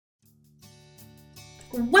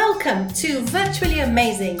Welcome to Virtually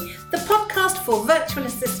Amazing, the podcast for virtual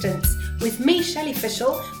assistants with me, Shelley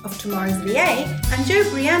Fishel of Tomorrow's VA and Joe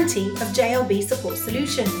Brianti of JLB Support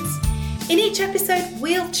Solutions. In each episode,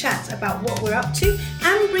 we'll chat about what we're up to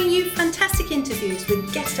and bring you fantastic interviews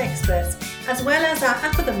with guest experts, as well as our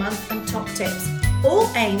App of the Month and top tips,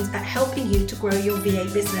 all aimed at helping you to grow your VA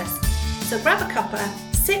business. So grab a cuppa,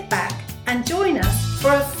 sit back and join us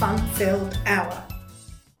for a fun-filled hour.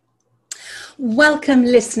 Welcome,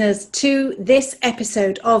 listeners, to this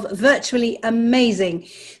episode of Virtually Amazing,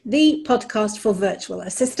 the podcast for virtual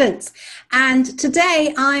assistants. And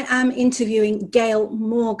today I am interviewing Gail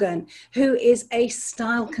Morgan, who is a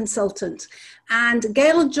style consultant. And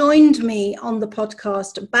Gail joined me on the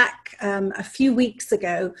podcast back a few weeks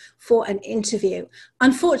ago for an interview.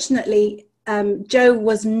 Unfortunately, Joe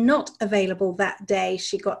was not available that day.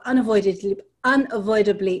 She got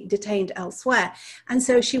unavoidably detained elsewhere, and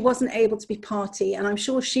so she wasn't able to be party, and I'm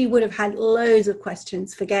sure she would have had loads of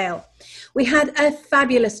questions for Gail. We had a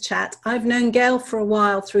fabulous chat. I've known Gail for a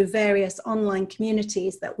while through various online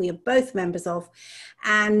communities that we are both members of,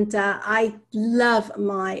 and I love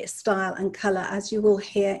my style and colour, as you will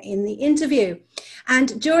hear in the interview.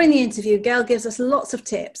 And during the interview, Gail gives us lots of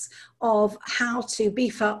tips of how to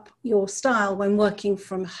beef up your style when working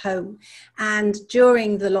from home. And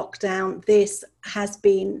during the lockdown, this has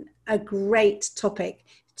been a great topic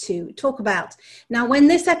to talk about. Now, when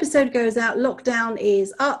this episode goes out, lockdown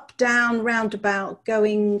is up, down, roundabout,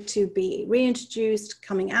 going to be reintroduced,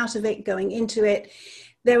 coming out of it, going into it.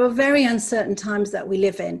 There are very uncertain times that we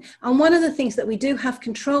live in. And one of the things that we do have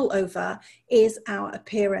control over is our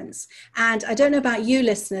appearance. And I don't know about you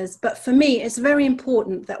listeners, but for me, it's very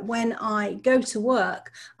important that when I go to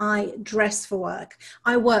work, I dress for work.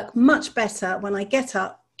 I work much better when I get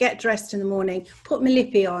up, get dressed in the morning, put my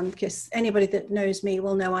lippy on, because anybody that knows me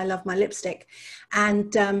will know I love my lipstick,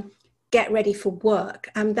 and get ready for work.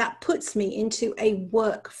 And that puts me into a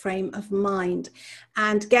work frame of mind.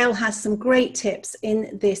 And Gail has some great tips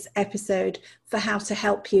in this episode for how to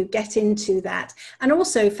help you get into that. And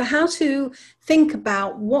also for how to think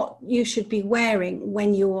about what you should be wearing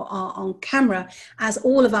when you are on camera, as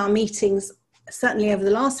all of our meetings, certainly over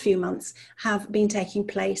the last few months, have been taking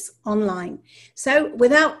place online. So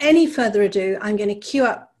without any further ado, I'm going to queue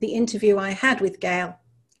up the interview I had with Gail,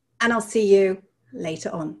 and I'll see you later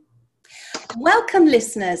on. Welcome,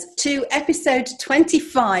 listeners, to episode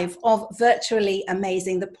 25 of Virtually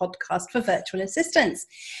Amazing, the podcast for virtual assistants.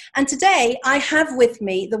 And today I have with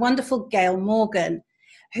me the wonderful Gail Morgan,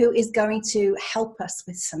 who is going to help us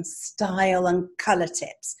with some style and colour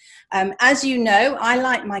tips. As you know, I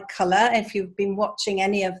like my colour. If you've been watching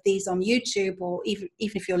any of these on YouTube, or even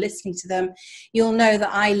if you're listening to them, you'll know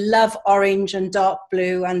that I love orange and dark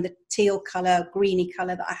blue and the teal colour, greeny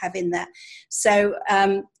colour that I have in there. So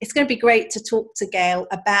it's going to be great to talk to Gail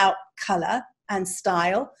about colour and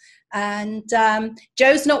style. And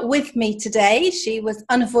Joe's not with me today. She was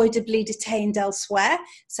unavoidably detained elsewhere.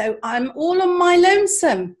 So I'm all on my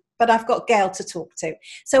lonesome, but I've got Gail to talk to.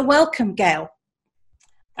 So welcome, Gail.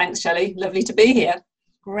 Thanks, Shelley. Lovely to be here.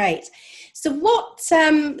 Great. So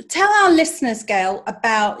tell our listeners, Gail,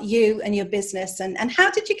 about you and your business, and how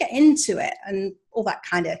did you get into it and all that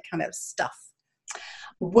kind of stuff?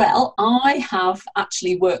 Well, I have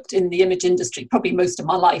actually worked in the image industry probably most of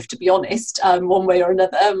my life, to be honest, one way or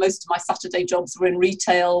another. Most of my Saturday jobs were in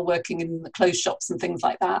retail, working in the clothes shops and things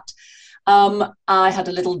like that. I had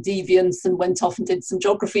a little deviance and went off and did a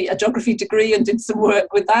geography degree and did some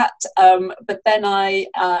work with that. But then I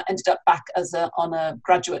ended up back on a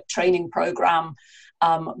graduate training program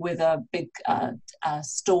with a big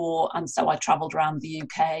store, and so I travelled around the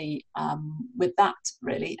UK with that,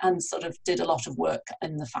 really, and sort of did a lot of work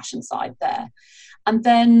in the fashion side there. And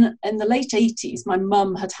then in the late 80s, my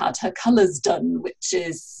mum had her colours done, which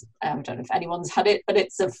is, I don't know if anyone's had it, but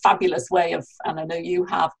it's a fabulous way of, and I know you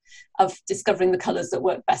have, of discovering the colours that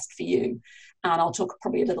work best for you. And I'll talk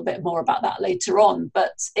probably a little bit more about that later on,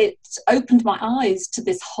 but it opened my eyes to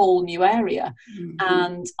this whole new area. Mm-hmm.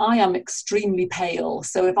 And I am extremely pale.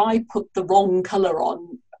 So if I put the wrong colour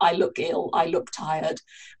on, I look ill, I look tired.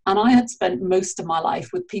 And I had spent most of my life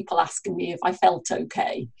with people asking me if I felt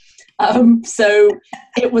okay. So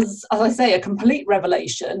it was, as I say, a complete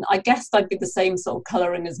revelation. I guessed I'd be the same sort of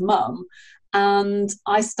colouring as mum. And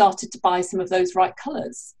I started to buy some of those right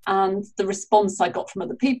colours. And the response I got from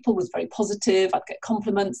other people was very positive. I'd get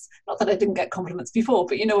compliments. Not that I didn't get compliments before,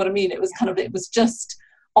 but you know what I mean? It was just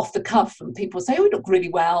off the cuff, and people would say, oh, you look really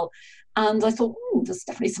well. And I thought, there's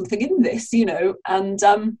definitely something in this, you know. And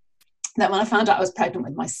then when I found out I was pregnant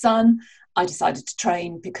with my son, I decided to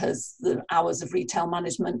train because the hours of retail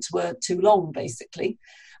management were too long, basically.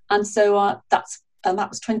 And so that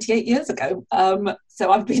was 28 years ago.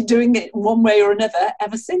 So I've been doing it one way or another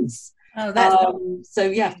ever since. Oh, that's so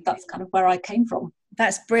yeah, that's kind of where I came from.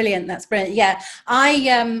 That's brilliant. That's brilliant. Yeah,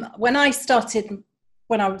 when I started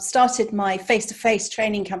my face-to-face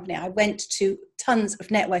training company, I went to tons of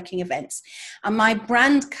networking events, and my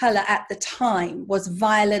brand color at the time was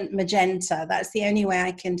violent magenta. That's the only way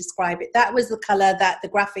I can describe it. That was the color that the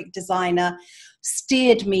graphic designer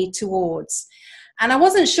steered me towards, and I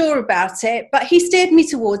wasn't sure about it, but he steered me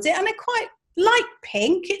towards it, and I quite like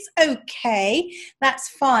pink. It's okay, that's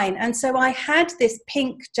fine. And so I had this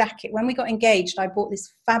pink jacket. When we got engaged, I bought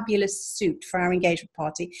this fabulous suit for our engagement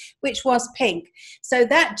party, which was pink. So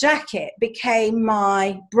that jacket became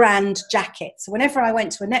my brand jacket. So whenever I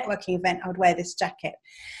went to a networking event, I would wear this jacket.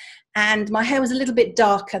 And my hair was a little bit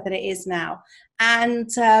darker than it is now. And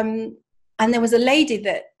there was a lady,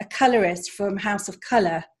 a colorist from House of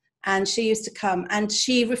Colour, and she used to come, and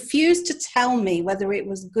she refused to tell me whether it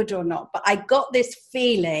was good or not. But I got this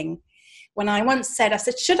feeling when I once said, I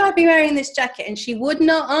said, should I be wearing this jacket? And she would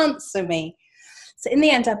not answer me. So in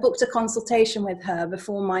the end, I booked a consultation with her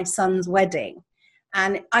before my son's wedding.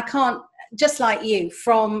 And I can't, just like you,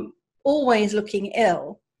 from always looking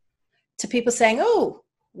ill to people saying, oh,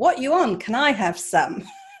 what you on? Can I have some?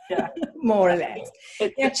 Yeah. More or less.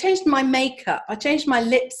 I changed my makeup. I changed my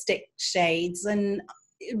lipstick shades, and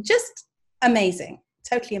just amazing,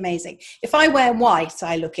 totally amazing. If I wear white,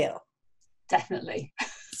 I look ill. Definitely.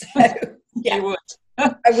 So, yeah, you would.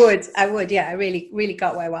 I would. Yeah, I really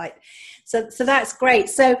can't wear white. So that's great.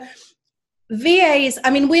 So VAs,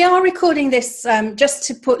 I mean, we are recording this just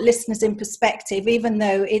to put listeners in perspective, even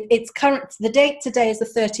though it's current. The date today is the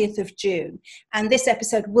 30th of June, and this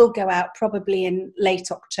episode will go out probably in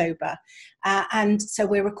late October. And so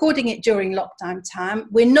we're recording it during lockdown time.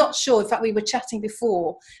 We're not sure. In fact, we were chatting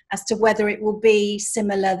before as to whether it will be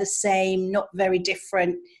similar, the same, not very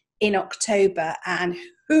different in October. And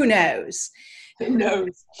who knows? Who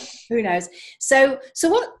knows? Who knows? So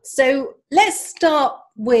let's start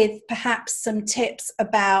with perhaps some tips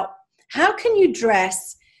about how can you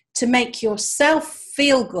dress to make yourself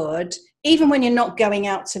feel good, even when you're not going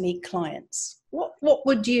out to meet clients. What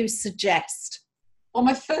would you suggest? Well,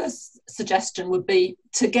 my first suggestion would be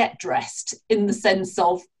to get dressed, in the sense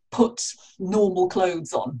of put normal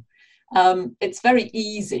clothes on. It's very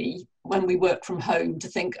easy when we work from home to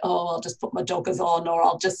think, oh, I'll just put my joggers on, or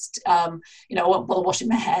I'll just, I won't bother washing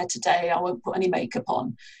my hair today. I won't put any makeup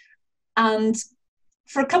on. And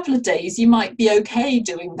for a couple of days, you might be okay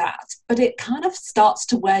doing that, but it kind of starts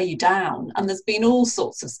to wear you down. And there's been all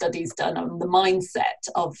sorts of studies done on the mindset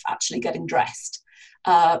of actually getting dressed.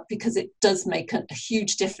 Because it does make a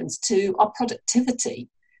huge difference to our productivity.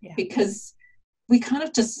 Yeah. Because we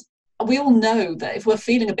all know that if we're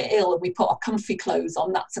feeling a bit ill and we put our comfy clothes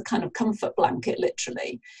on, that's a kind of comfort blanket,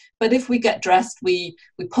 literally. But if we get dressed, we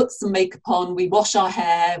put some makeup on, we wash our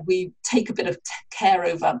hair, we take a bit of care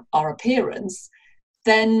over our appearance,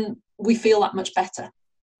 then we feel that much better.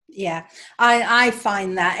 Yeah, I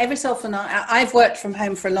find that every so often I've worked from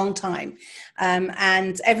home for a long time,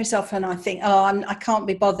 and every so often I think, I can't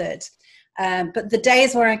be bothered. But the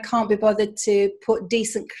days where I can't be bothered to put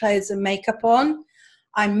decent clothes and makeup on,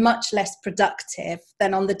 I'm much less productive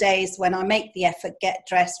than on the days when I make the effort, get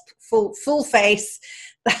dressed, full face,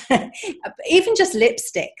 even just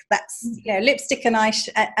lipstick. That's lipstick and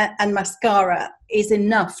and mascara is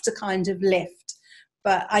enough to kind of lift.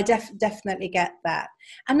 But I definitely get that.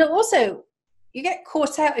 And also, you get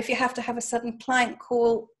caught out if you have to have a sudden client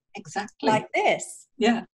call exactly like this.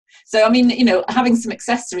 Yeah. So, I mean, having some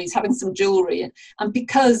accessories, having some jewellery, and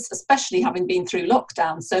because, especially having been through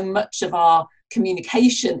lockdown, so much of our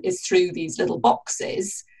communication is through these little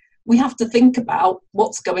boxes, we have to think about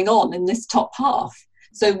what's going on in this top half.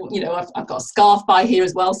 So, I've got a scarf by here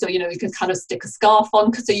as well. So, you can kind of stick a scarf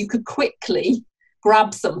on, so you could quickly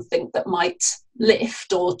grab something that might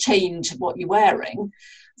lift or change what you're wearing.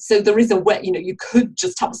 So there is a way, you could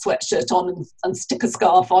just have a sweatshirt on and stick a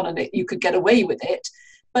scarf on, and you could get away with it.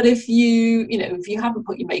 But if you haven't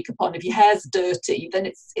put your makeup on, if your hair's dirty, then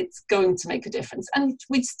it's going to make a difference. And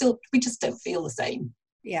we just don't feel the same.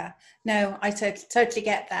 Yeah, no, I totally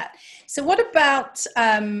get that. So what about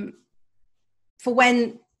for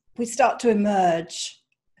when we start to emerge?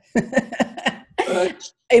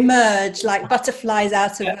 Emerge like butterflies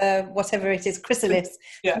out of whatever it is, chrysalis.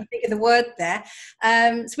 Yeah. Think of the word there.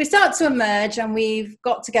 So we start to emerge, and we've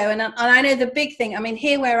got to go. And I know the big thing. I mean,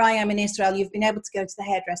 here where I am in Israel, you've been able to go to the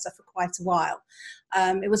hairdresser for quite a while.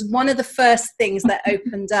 It was one of the first things that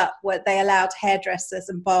opened up, where they allowed hairdressers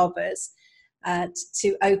and barbers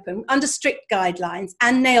to open under strict guidelines,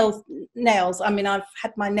 and nails. I mean, I've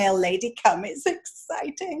had my nail lady come. It's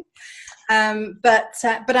exciting. But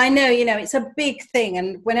I know, it's a big thing.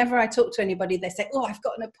 And whenever I talk to anybody, they say, oh, I've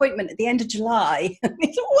got an appointment at the end of July.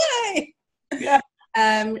 Way. Yeah.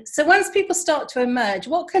 So once people start to emerge,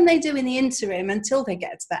 what can they do in the interim until they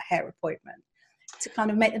get to that hair appointment to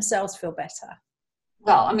kind of make themselves feel better?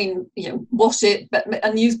 Well, I mean, wash it,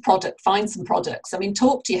 and use product, find some products. I mean,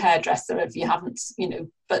 talk to your hairdresser if you haven't,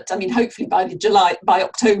 but I mean, hopefully by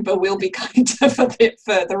October, we'll be kind of a bit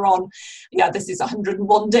further on. Yeah, this is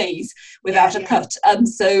 101 days without a cut. And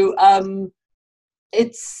so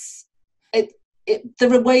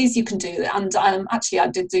there are ways you can do it. And actually, I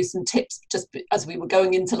did do some tips just as we were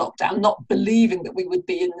going into lockdown, not believing that we would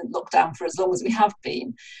be in lockdown for as long as we have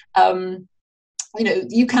been.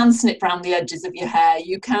 You can snip around the edges of your hair,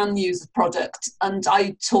 you can use a product, and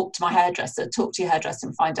I talk to your hairdresser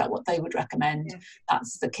and find out what they would recommend.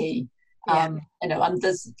 That's the key. And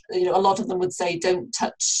there's a lot of them would say don't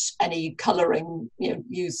touch any colouring,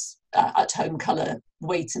 use at home colour,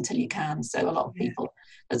 wait until you can. So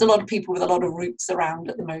there's a lot of people with a lot of roots around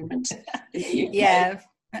at the moment in the UK. Yeah,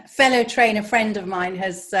 a fellow trainer friend of mine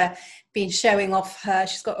has been showing off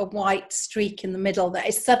she's got a white streak in the middle that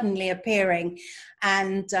is suddenly appearing,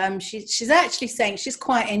 and she's actually saying she's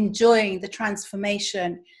quite enjoying the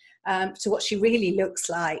transformation to what she really looks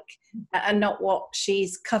like, and not what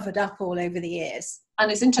she's covered up all over the years. And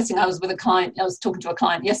it's interesting, I was talking to a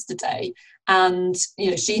client yesterday, and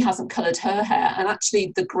she hasn't coloured her hair, and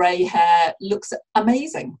actually the grey hair looks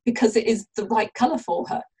amazing because it is the right colour for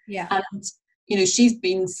her. Yeah. And she's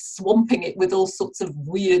been swamping it with all sorts of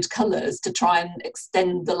weird colours to try and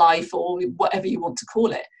extend the life, or whatever you want to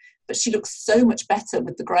call it. But she looks so much better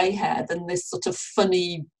with the grey hair than this sort of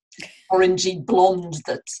funny orangey blonde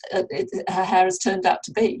that her hair has turned out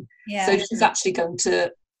to be. Yeah. So she's actually going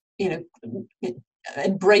to,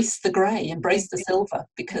 embrace the grey, embrace the silver,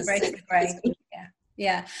 because it's good.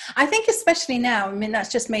 Yeah. I think especially now, I mean,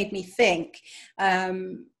 that's just made me think,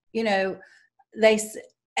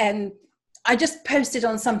 I just posted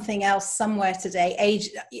on something else somewhere today.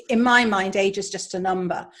 Age, in my mind, age is just a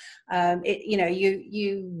number.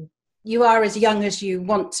 You are as young as you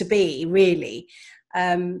want to be, really.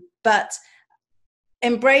 But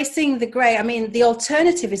embracing the grey, I mean, the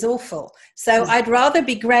alternative is awful. So I'd rather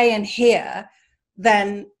be grey and here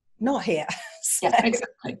than not here. So, yeah,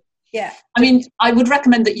 exactly. Yeah. I mean, I would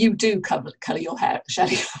recommend that you do colour your hair,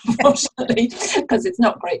 Shelley, unfortunately, because it's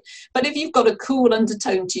not great. But if you've got a cool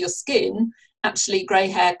undertone to your skin, actually grey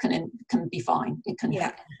hair can be fine. It can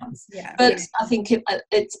enhance. Yeah. But I think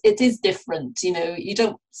it is different.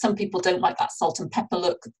 Some people don't like that salt and pepper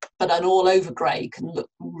look, but an all over grey can look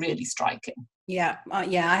really striking. Yeah.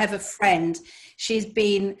 I have a friend. She's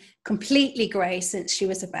been completely grey since she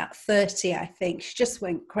was about 30, I think. She just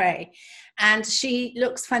went grey. And she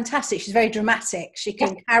looks fantastic. She's very dramatic. She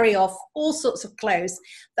can carry off all sorts of clothes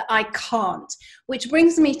that I can't. Which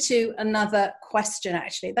brings me to another question,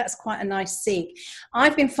 actually. That's quite a nice segue.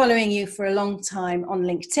 I've been following you for a long time on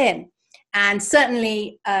LinkedIn. And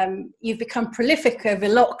certainly you've become prolific over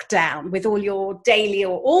lockdown with all your daily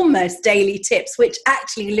or almost daily tips, which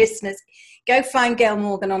actually, listeners, go find Gail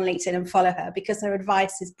Morgan on LinkedIn and follow her, because her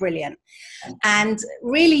advice is brilliant. And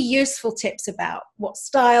really useful tips about what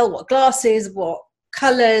style, what glasses, what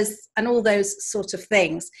colours, and all those sort of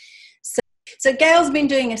things. So Gail's been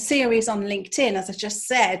doing a series on LinkedIn, as I just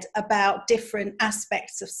said, about different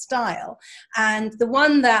aspects of style. And the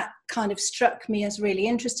one that kind of struck me as really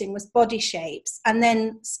interesting was body shapes, and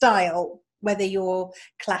then style, whether you're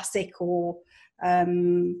classic or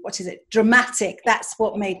dramatic. That's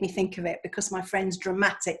what made me think of it, because my friend's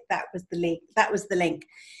dramatic. That was the link.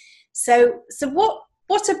 So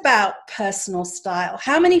what about personal style?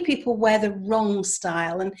 How many people wear the wrong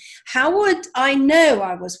style, and how would I know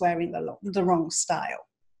I was wearing the wrong style?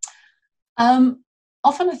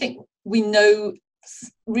 Often I think we know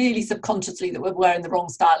really subconsciously that we're wearing the wrong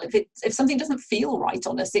style. If something doesn't feel right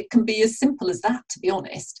on us, it can be as simple as that, to be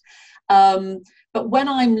honest. But when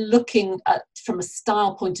I'm looking at, from a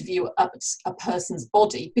style point of view, at a person's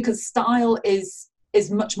body, because style is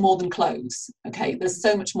much more than clothes, okay? There's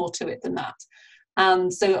so much more to it than that.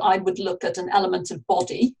 And so I would look at an element of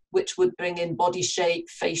body, which would bring in body shape,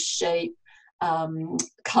 face shape,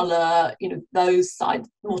 colour, those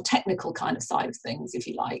more technical kind of side of things, if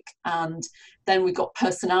you like. And then we've got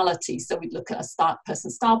personality. So we'd look at a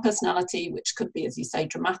person's style personality, which could be, as you say,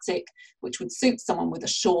 dramatic, which would suit someone with a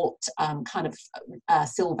short kind of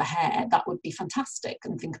silver hair. That would be fantastic.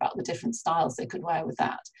 And think about the different styles they could wear with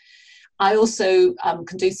that. I also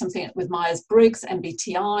can do something with Myers-Briggs,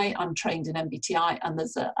 MBTI. I'm trained in MBTI, and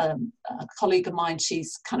there's a colleague of mine,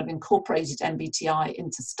 she's kind of incorporated MBTI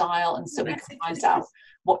into style, and so we can find out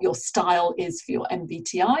what your style is for your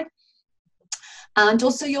MBTI. And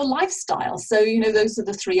also your lifestyle. So, those are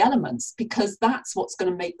the three elements, because that's what's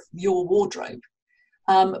going to make your wardrobe.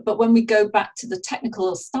 But when we go back to the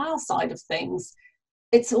technical style side of things,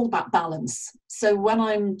 it's all about balance. So when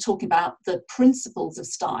I'm talking about the principles of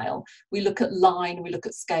style, we look at line, we look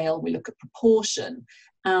at scale, we look at proportion.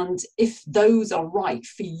 And if those are right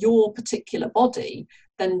for your particular body,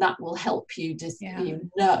 then that will help you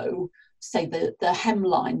say the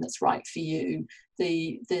hemline that's right for you,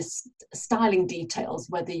 the styling details,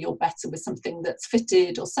 whether you're better with something that's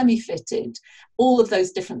fitted or semi-fitted, all of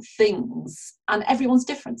those different things. And everyone's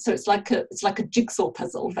different, so it's like a jigsaw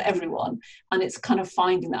puzzle for everyone, and it's kind of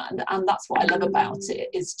finding that, and that's what I love about it,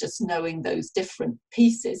 is just knowing those different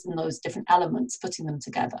pieces and those different elements, putting them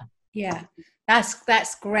together. Yeah,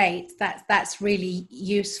 that's great. That's really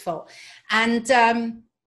useful. And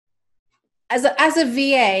as a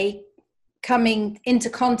VA, coming into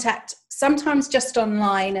contact, sometimes just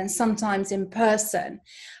online and sometimes in person.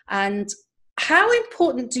 And how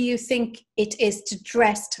important do you think it is to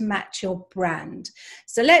dress to match your brand?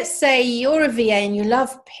 So let's say you're a VA and you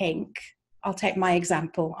love pink. I'll take my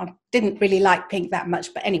example. I didn't really like pink that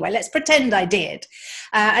much, but anyway, let's pretend I did.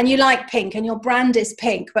 And you like pink and your brand is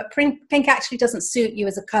pink, but pink actually doesn't suit you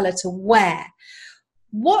as a color to wear.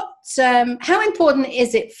 How important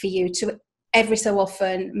is it for you to every so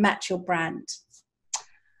often match your brand?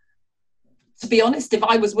 To be honest, if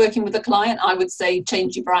I was working with a client, I would say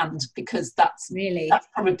change your brand, because that's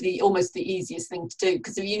probably almost the easiest thing to do.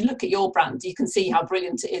 Because if you look at your brand, you can see how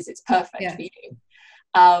brilliant it is. It's perfect for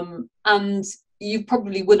you. And you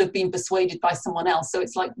probably would have been persuaded by someone else. So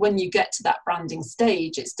it's like when you get to that branding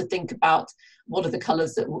stage, it's to think about what are the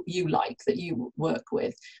colours that you like, that you work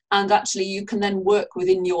with. And actually you can then work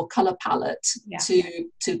within your colour palette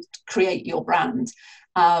to create your brand.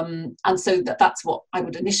 And so that's what I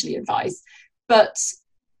would initially advise. But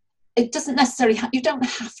it doesn't necessarily, you don't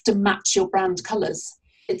have to match your brand colours.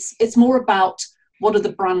 It's more about what are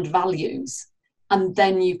the brand values, and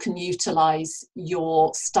then you can utilise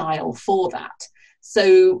your style for that.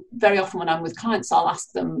 So very often when I'm with clients, I'll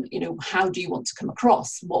ask them, how do you want to come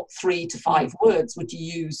across? What 3 to 5 words would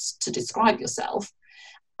you use to describe yourself?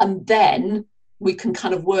 And then we can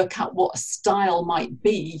kind of work out what a style might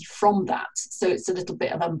be from that. So it's a little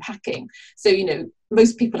bit of unpacking. So,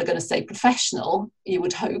 most people are going to say professional. You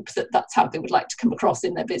would hope that that's how they would like to come across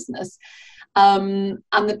in their business.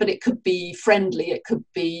 But it could be friendly, it could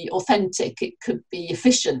be authentic, it could be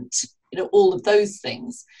efficient, all of those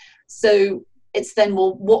things. So it's then,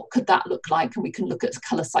 well, what could that look like? And we can look at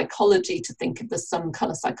colour psychology to think if there's some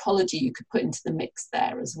colour psychology you could put into the mix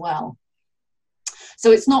there as well.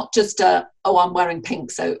 So it's not just I'm wearing pink,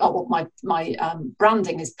 so my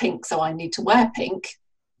branding is pink, so I need to wear pink.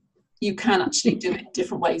 You can actually do it in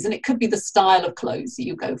different ways, and it could be the style of clothes that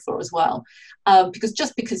you go for as well. Because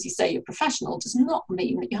just because you say you're professional does not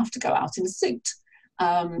mean that you have to go out in a suit.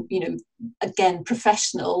 Again,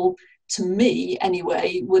 professional to me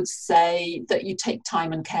anyway would say that you take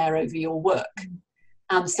time and care over your work.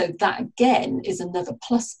 And so that again is another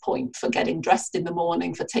plus point for getting dressed in the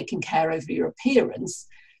morning, for taking care over your appearance,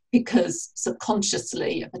 because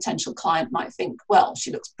subconsciously a potential client might think, well,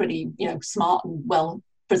 she looks pretty, smart and well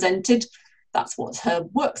presented. That's what her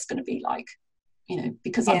work's going to be like,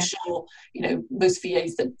 because I'm sure, most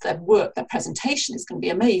VAs, that their presentation is going to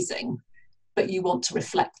be amazing, but you want to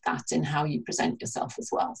reflect that in how you present yourself as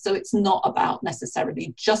well. So it's not about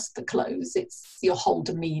necessarily just the clothes, it's your whole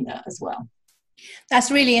demeanour as well. That's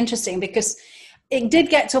really interesting, because it did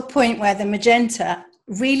get to a point where the magenta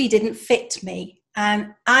really didn't fit me.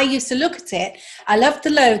 And I used to look at it. I loved the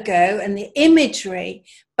logo and the imagery,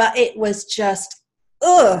 but it was just,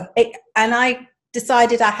 and I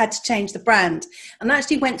decided I had to change the brand. And I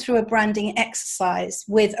actually went through a branding exercise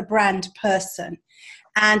with a brand person.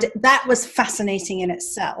 And that was fascinating in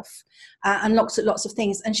itself, and looked at lots of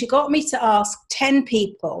things. And she got me to ask 10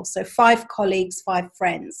 people, so 5 colleagues, 5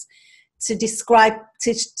 friends, to describe,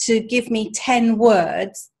 to give me 10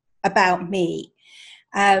 words about me.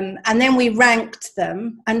 And then we ranked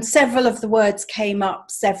them, and several of the words came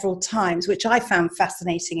up several times, which I found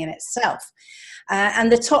fascinating in itself.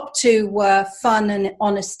 And the top 2 were fun and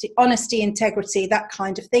honesty, integrity, that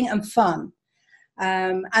kind of thing, and fun.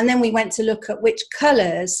 And then we went to look at which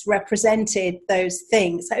colours represented those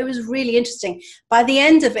things. So it was really interesting. By the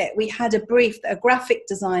end of it, we had a brief that a graphic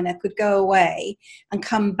designer could go away and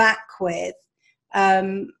come back with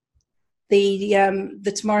the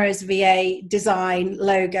the Tomorrow's VA design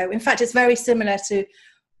logo. In fact, it's very similar to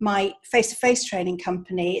my face-to-face training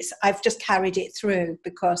company. I've just carried it through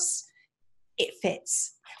because it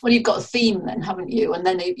fits. Well, you've got a theme then, haven't you? And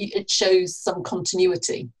then it shows some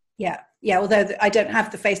continuity. Yeah. Although I don't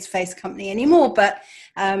have the face-to-face company anymore, but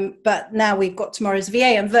now we've got Tomorrow's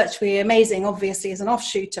VA, and Virtually Amazing obviously is an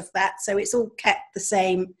offshoot of that. So it's all kept the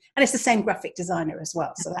same, and it's the same graphic designer as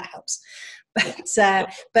well, so that helps.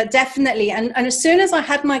 But definitely, and as soon as I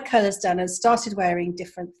had my colours done and started wearing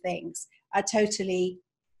different things, I totally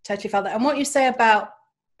felt that. And what you say about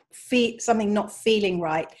something not feeling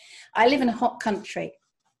right, I live in a hot country,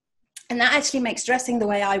 and that actually makes dressing the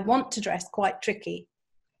way I want to dress quite tricky,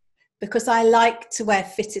 because I like to wear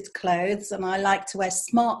fitted clothes and I like to wear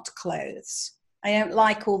smart clothes. I don't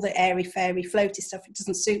like all the airy fairy floaty stuff. It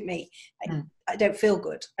doesn't suit me. I don't feel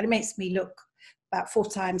good, and it makes me look about 4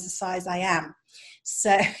 times the size I am.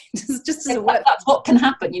 So it just doesn't work. That's what can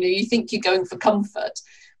happen. You think you're going for comfort,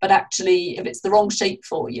 but actually if it's the wrong shape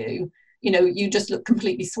for you, you just look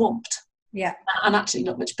completely swamped. Yeah. And actually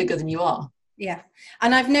not much bigger than you are. Yeah.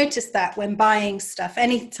 And I've noticed that when buying stuff,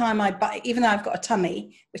 anytime I buy, even though I've got a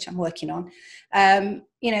tummy, which I'm working on,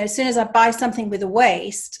 as soon as I buy something with a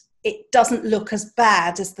waist, it doesn't look as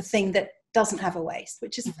bad as the thing that doesn't have a waist,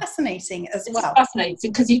 which is fascinating as well. It's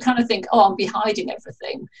fascinating because you kind of think, I'll be hiding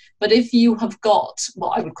everything. But if you have got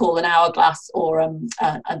what I would call an hourglass or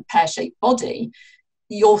a pear-shaped body,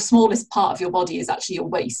 your smallest part of your body is actually your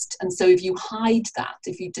waist. And so if you hide that,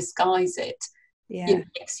 if you disguise it, it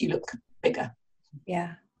makes you look bigger.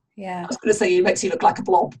 Yeah. I was going to say it makes you look like a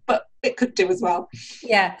blob, but it could do as well.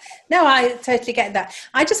 Yeah. No, I totally get that.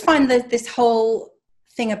 I just find that this whole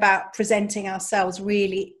thing about presenting ourselves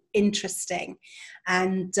really interesting,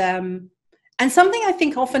 and something I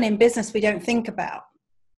think often in business we don't think about.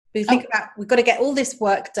 We think about, we've got to get all this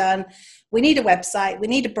work done. We need a website. We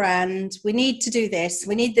need a brand. We need to do this.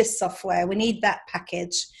 We need this software. We need that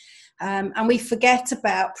package. And we forget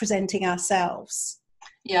about presenting ourselves.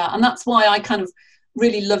 Yeah, and that's why I kind of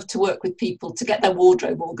really love to work with people to get their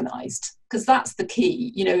wardrobe organised, because that's the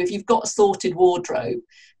key. If you've got a sorted wardrobe,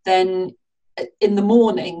 then in the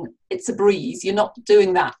morning it's a breeze. You're not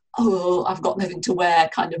doing that, I've got nothing to wear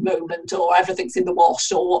kind of moment, or everything's in the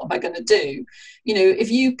wash, or what am I going to do?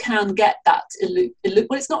 If you can get that,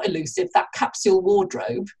 it's not elusive, that capsule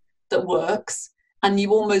wardrobe that works, and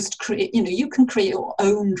you almost create, you can create your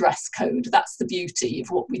own dress code. That's the beauty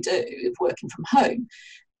of what we do, of working from home.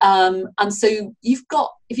 And so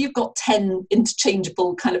if you've got 10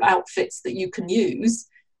 interchangeable kind of outfits that you can use,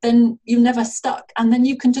 then you're never stuck, and then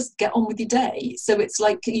you can just get on with your day. So it's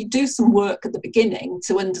like you do some work at the beginning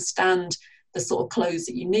to understand the sort of clothes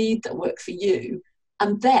that you need that work for you,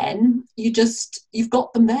 and then you've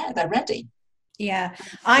got them there, they're ready. Yeah,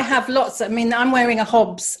 I have lots. I'm wearing a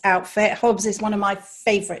Hobbs outfit. Hobbs is one of my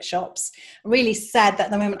favourite shops. I'm really sad that at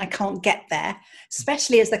the moment I can't get there,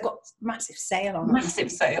 especially as they've got massive sale on.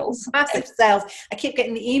 Massive sales. I keep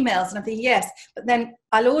getting the emails and I'm thinking, yes, but then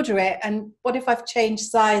I'll order it. And what if I've changed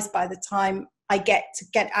size by the time I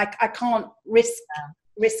I can't risk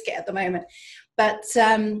it at the moment. But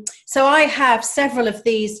so I have several of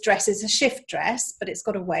these dresses, a shift dress, but it's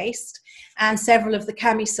got a waist, and several of the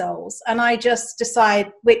camisoles, and I just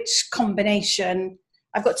decide which combination.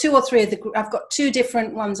 I've got 2 or 3 I've got 2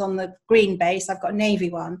 different ones on the green base. I've got a navy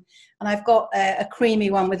one, and I've got a creamy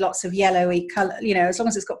one with lots of yellowy colour, as long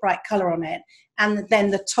as it's got bright colour on it, and then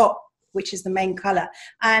the top, which is the main colour.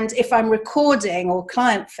 And if I'm recording or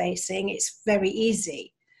client facing, it's very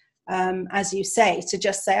easy. As you say, to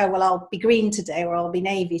just say, I'll be green today, or I'll be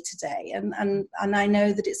navy today, and I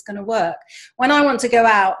know that it's going to work. When I want to go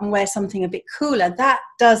out and wear something a bit cooler, that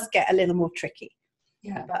does get a little more tricky.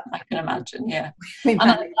 Yeah, but I can imagine. Yeah, and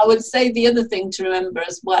I would say the other thing to remember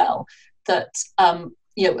as well, that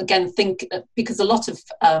again, think, because a lot of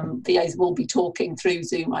VAs will be talking through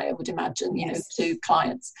Zoom, I would imagine, to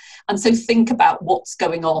clients. And so think about what's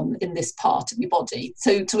going on in this part of your body.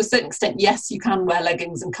 So to a certain extent, yes, you can wear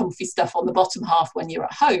leggings and comfy stuff on the bottom half when you're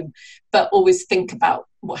at home, but always think about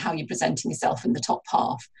how you're presenting yourself in the top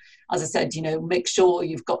half. As I said, make sure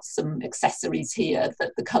you've got some accessories here,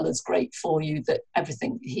 that the colour's great for you, that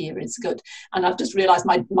everything here is good. And I've just realised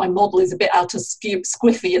my model is a bit out of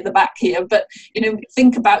squiffy at the back here, but,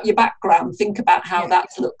 think about your background, think about how that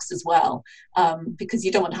looks as well, because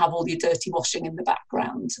you don't want to have all your dirty washing in the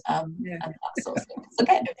background and that sort of thing. So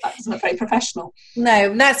again, that's not very professional.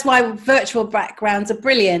 No, that's why virtual backgrounds are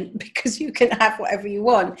brilliant, because you can have whatever you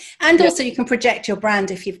want. And also you can project your brand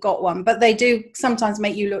if you've got one, but they do sometimes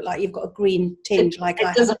make you look like you've got a green tinge.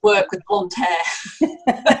 It doesn't work with blonde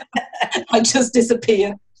hair. I just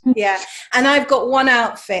disappear. Yeah, and I've got one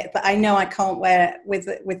outfit that I know I can't wear with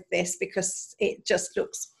this because it just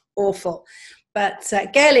looks awful. But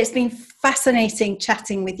Gail, it's been fascinating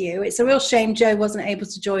chatting with you. It's a real shame Jo wasn't able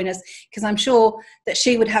to join us, because I'm sure that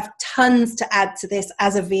she would have tons to add to this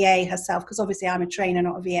as a VA herself, because obviously I'm a trainer,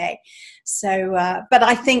 not a VA. So, but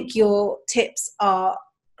I think your tips are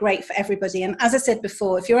great for everybody. And as I said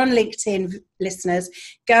before, if you're on LinkedIn, listeners,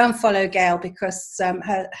 go and follow Gail, because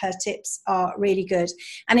her tips are really good.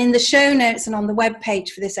 And in the show notes and on the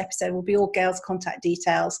webpage for this episode will be all Gail's contact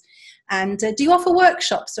details. And do you offer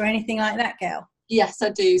workshops or anything like that, Gail? Yes, I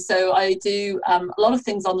do. So I do a lot of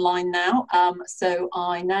things online now. So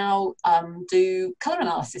I now do colour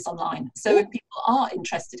analysis online. So if people are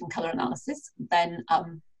interested in colour analysis, then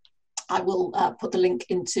I will put the link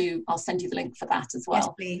into, I'll send you the link for that as well. Yes,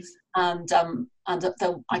 please. And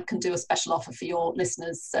I can do a special offer for your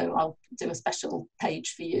listeners. So I'll do a special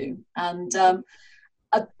page for you. And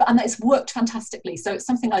it's worked fantastically. So it's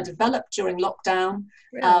something I developed during lockdown.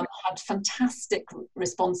 Really? Had fantastic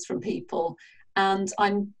response from people, and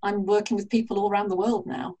I'm working with people all around the world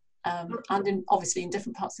now, and obviously in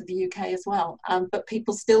different parts of the UK as well. But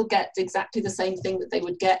people still get exactly the same thing that they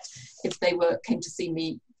would get if they came to see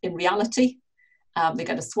me in reality. They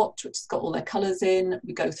get a swatch which has got all their colours in.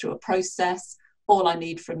 We go through a process. All I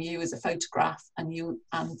need from you is a photograph, and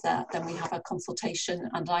then we have a consultation,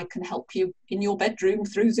 and I can help you in your bedroom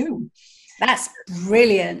through Zoom. That's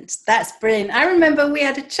brilliant. That's brilliant. I remember we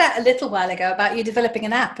had a chat a little while ago about you developing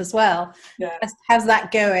an app as well. Yeah. How's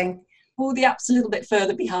that going? Well, the app's a little bit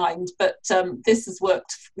further behind, but this has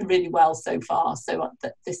worked really well so far. So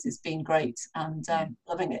this has been great, and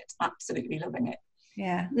loving it. Absolutely loving it.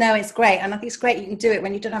 Yeah. No, it's great. And I think it's great you can do it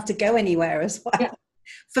when you don't have to go anywhere as well. Yeah.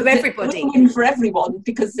 For everybody. For everyone,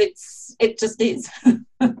 because it just is.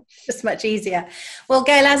 Just much easier. Well,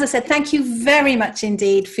 Gail, as I said, thank you very much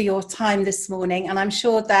indeed for your time this morning. And I'm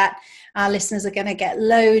sure that our listeners are going to get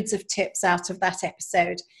loads of tips out of that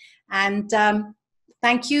episode. And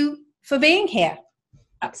thank you for being here.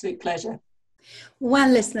 Absolute pleasure. Well,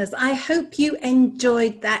 listeners, I hope you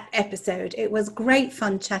enjoyed that episode. It was great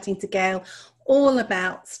fun chatting to Gail all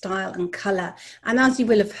about style and colour. And as you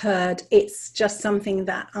will have heard, it's just something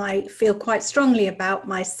that I feel quite strongly about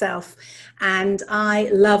myself. And I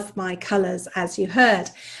love my colours, as you heard.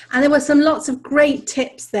 And there were lots of great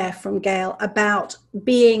tips there from Gail about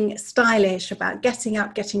being stylish, about getting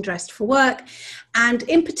up, getting dressed for work, and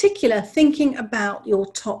in particular, thinking about your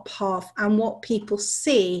top half and what people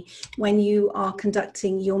see when you are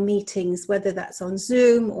conducting your meetings, whether that's on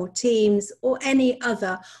Zoom or Teams or any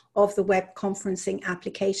other of the web conferencing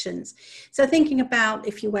applications. So thinking about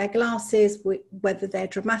if you wear glasses, whether they're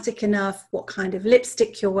dramatic enough, what kind of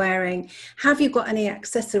lipstick you're wearing, have you got any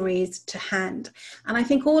accessories to hand? And I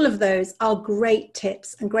think all of those are great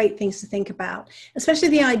tips and great things to think about, especially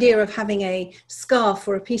the idea of having a scarf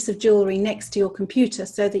or a piece of jewelry next to your computer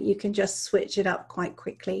so that you can just switch it up quite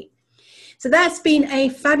quickly. So that's been a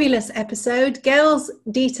fabulous episode. Gail's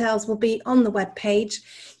details will be on the webpage.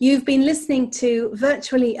 You've been listening to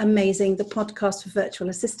Virtually Amazing, the podcast for virtual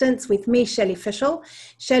assistants with me, Shelley Fishel,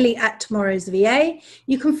 Shelley at Tomorrow's VA.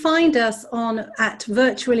 You can find us at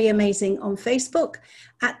Virtually Amazing on Facebook.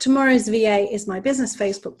 At Tomorrow's VA is my business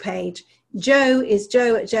Facebook page. Jo is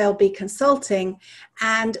Jo at JLB Consulting,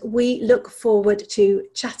 and we look forward to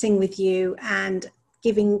chatting with you and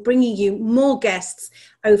bringing you more guests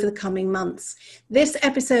over the coming months. This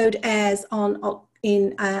episode airs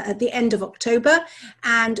at the end of October,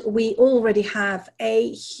 and we already have a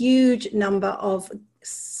huge number of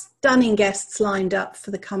stunning guests lined up for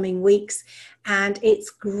the coming weeks, and it's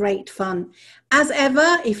great fun. As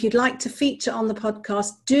ever, if you'd like to feature on the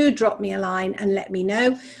podcast, do drop me a line and let me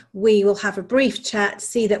know. We will have a brief chat,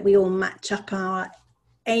 see that we all match up our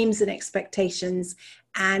aims and expectations,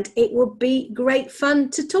 and it will be great fun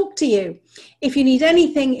to talk to you. If you need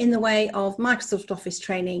anything in the way of Microsoft Office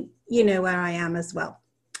training, you know where I am as well.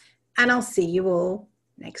 And I'll see you all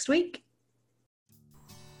next week.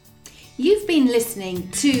 You've been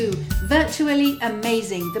listening to Virtually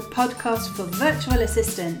Amazing, the podcast for virtual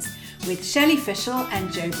assistants with Shelley Fishel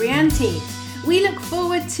and Jo Brianti. We look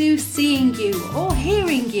forward to seeing you or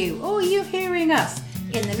hearing you or you hearing us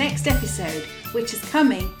in the next episode, which is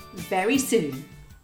coming very soon.